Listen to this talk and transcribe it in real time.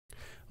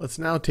Let's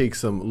now take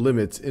some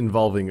limits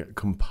involving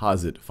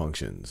composite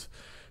functions.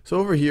 So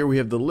over here we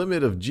have the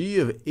limit of g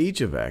of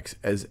h of x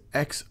as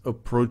x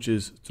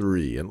approaches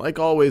 3. And like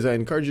always, I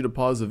encourage you to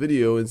pause the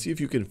video and see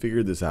if you can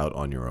figure this out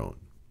on your own.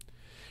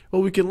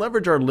 Well, we can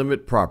leverage our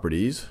limit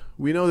properties.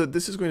 We know that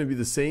this is going to be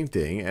the same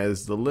thing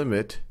as the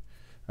limit.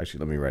 Actually,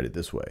 let me write it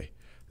this way.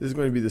 This is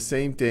going to be the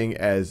same thing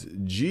as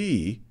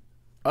g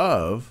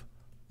of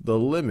the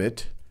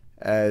limit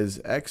as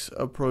x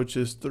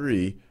approaches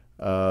 3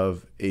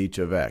 of h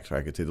of x. Or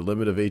I could say the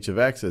limit of h of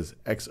x as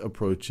x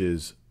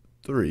approaches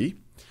 3.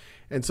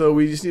 And so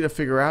we just need to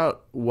figure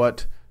out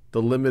what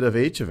the limit of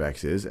h of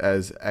x is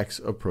as x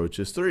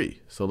approaches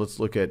 3. So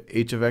let's look at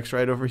h of x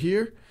right over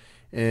here.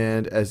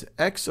 And as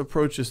x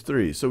approaches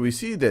 3, so we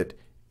see that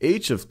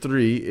h of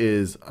 3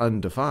 is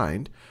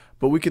undefined,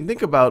 but we can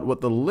think about what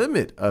the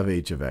limit of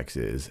h of x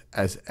is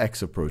as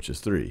x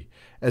approaches 3.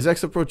 As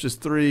x approaches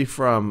 3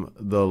 from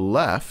the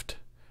left,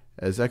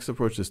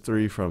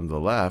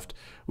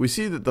 we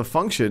see that the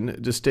function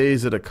just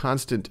stays at a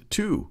constant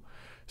 2.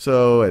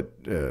 So at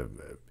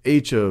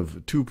h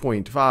of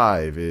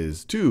 2.5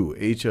 is 2,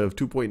 h of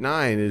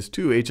 2.9 is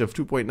 2, h of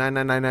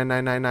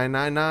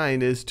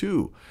 2.999999999 is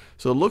 2.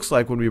 So it looks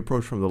like when we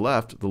approach from the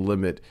left, the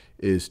limit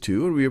is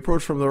 2, and we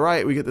approach from the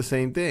right, we get the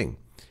same thing.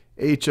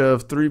 H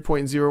of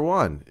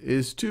 3.01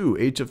 is 2,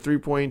 h of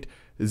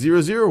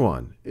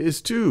 3.001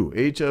 is 2,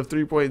 h of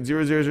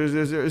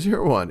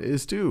 3.0000001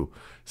 is 2.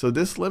 So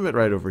this limit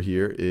right over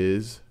here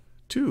is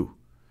 2.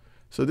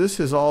 So this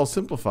is all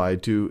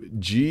simplified to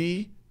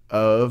g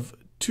of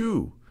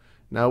 2.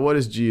 Now what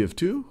is g of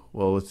 2?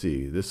 Well, let's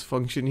see. This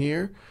function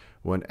here,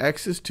 when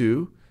x is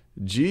 2,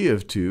 g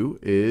of 2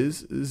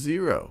 is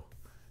 0.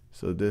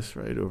 So this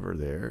right over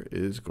there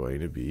is going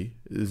to be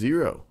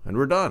 0. And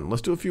we're done.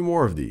 Let's do a few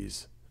more of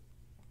these.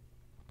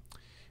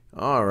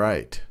 All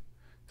right.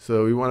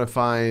 So we want to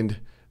find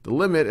the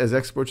limit as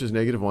x approaches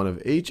 -1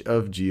 of h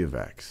of g of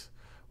x.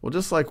 Well,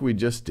 just like we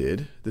just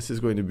did, this is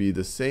going to be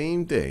the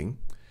same thing.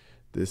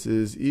 This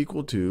is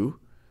equal to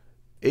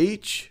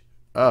h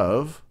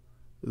of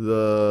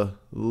the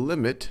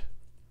limit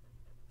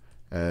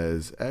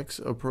as x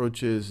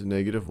approaches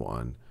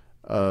 -1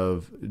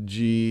 of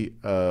g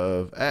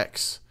of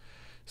x.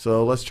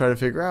 So let's try to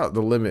figure out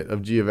the limit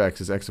of g of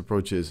x as x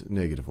approaches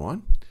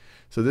 -1.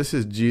 So this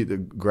is the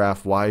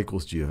graph y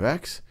equals g of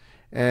x.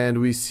 And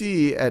we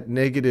see at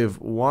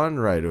 -1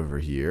 right over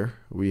here,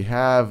 we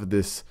have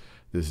this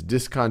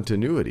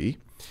discontinuity.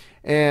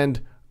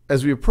 And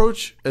as we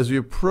approach x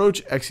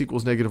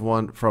equals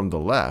 -1 from the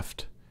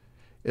left,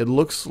 it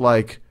looks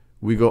like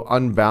we go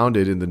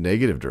unbounded in the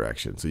negative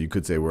direction. So you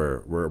could say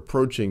we're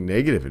approaching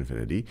negative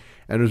infinity.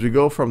 And as we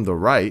go from the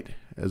right,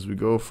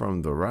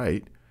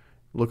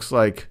 looks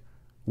like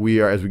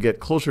as we get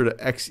closer to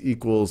x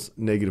equals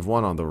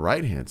 -1 on the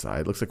right-hand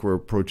side, looks like we're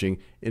approaching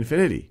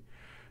infinity.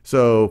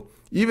 So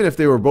even if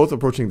they were both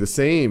approaching the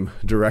same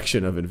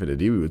direction of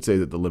infinity, we would say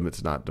that the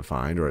limit's not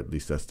defined, or at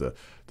least that's the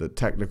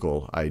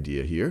technical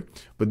idea here.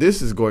 But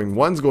this is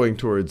one's going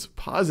towards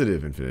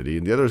positive infinity,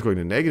 and the other is going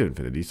to negative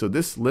infinity. So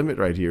this limit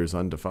right here is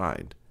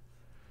undefined.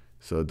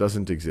 So it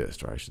doesn't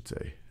exist, or I should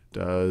say,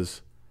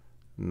 does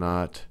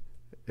not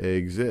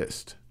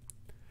exist.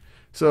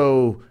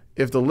 So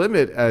if the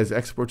limit as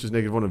x approaches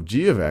 -1 of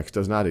g of x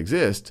does not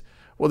exist,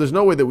 well, there's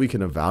no way that we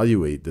can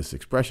evaluate this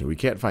expression. We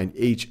can't find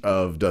h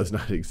of does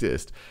not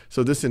exist.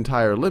 So this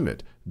entire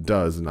limit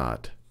does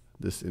not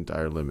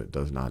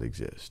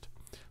exist.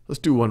 Let's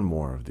do one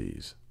more of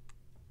these.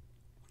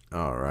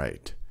 All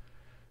right.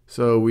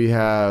 So we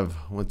have,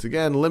 once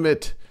again,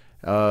 limit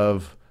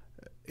of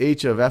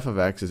h of f of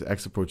x as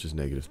x approaches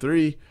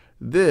 -3.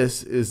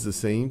 This is the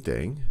same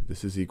thing.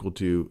 This is equal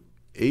to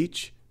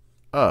h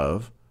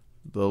of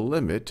the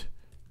limit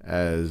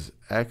as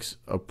x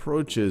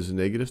approaches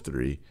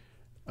 -3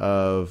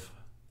 of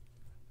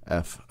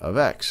f of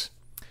x.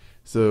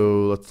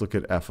 So let's look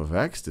at f of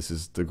x. This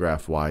is the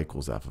graph y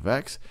equals f of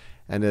x.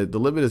 And the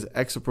limit as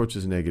x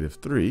approaches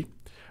 -3.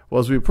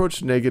 Well, as we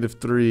approach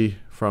 -3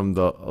 from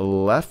the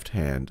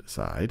left-hand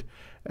side,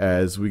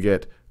 as we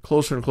get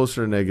closer and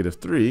closer to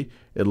 -3,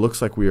 it looks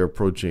like we are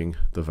approaching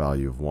the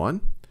value of 1.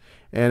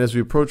 And as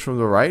we approach from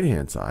the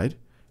right-hand side,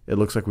 it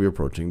looks like we are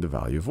approaching the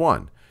value of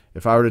 1.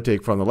 If I were to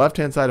take from the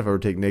left-hand side, if I were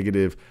to take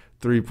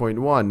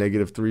 -3.1,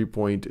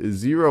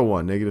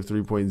 -3.01,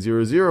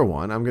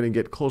 -3.001, I'm going to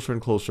get closer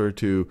and closer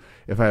to,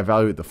 if I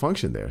evaluate the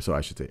function there, so I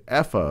should say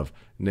f of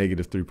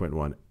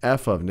 -3.1,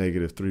 f of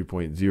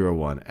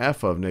 -3.01,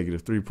 f of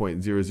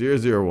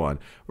 -3.0001,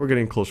 we're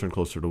getting closer and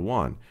closer to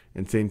 1.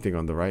 And same thing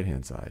on the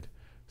right-hand side.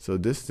 So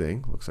this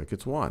thing looks like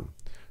it's 1.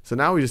 So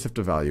now we just have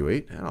to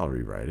evaluate, and I'll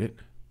rewrite it.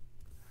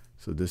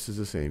 So this is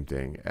the same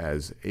thing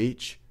as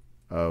h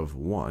of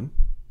 1.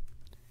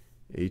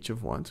 So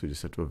we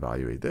just have to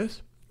evaluate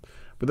this.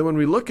 But then when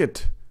we look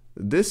at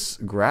this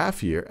graph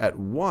here at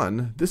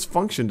 1, this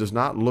function does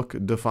not look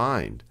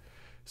defined.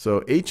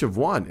 So h of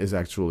 1 is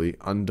actually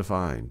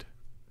undefined.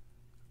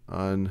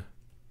 Undefined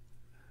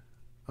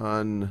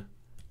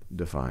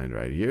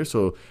right here.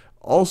 So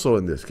also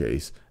in this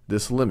case,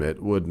 this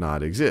limit would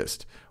not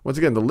exist. Once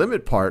again, the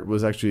limit part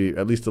was actually,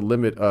 at least the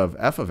limit of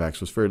f of x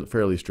was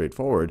fairly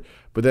straightforward.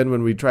 But then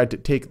when we tried to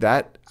take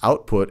that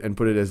output and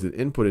put it as an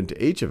input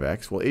into h of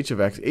x, well, h of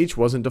x, h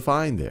wasn't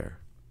defined there.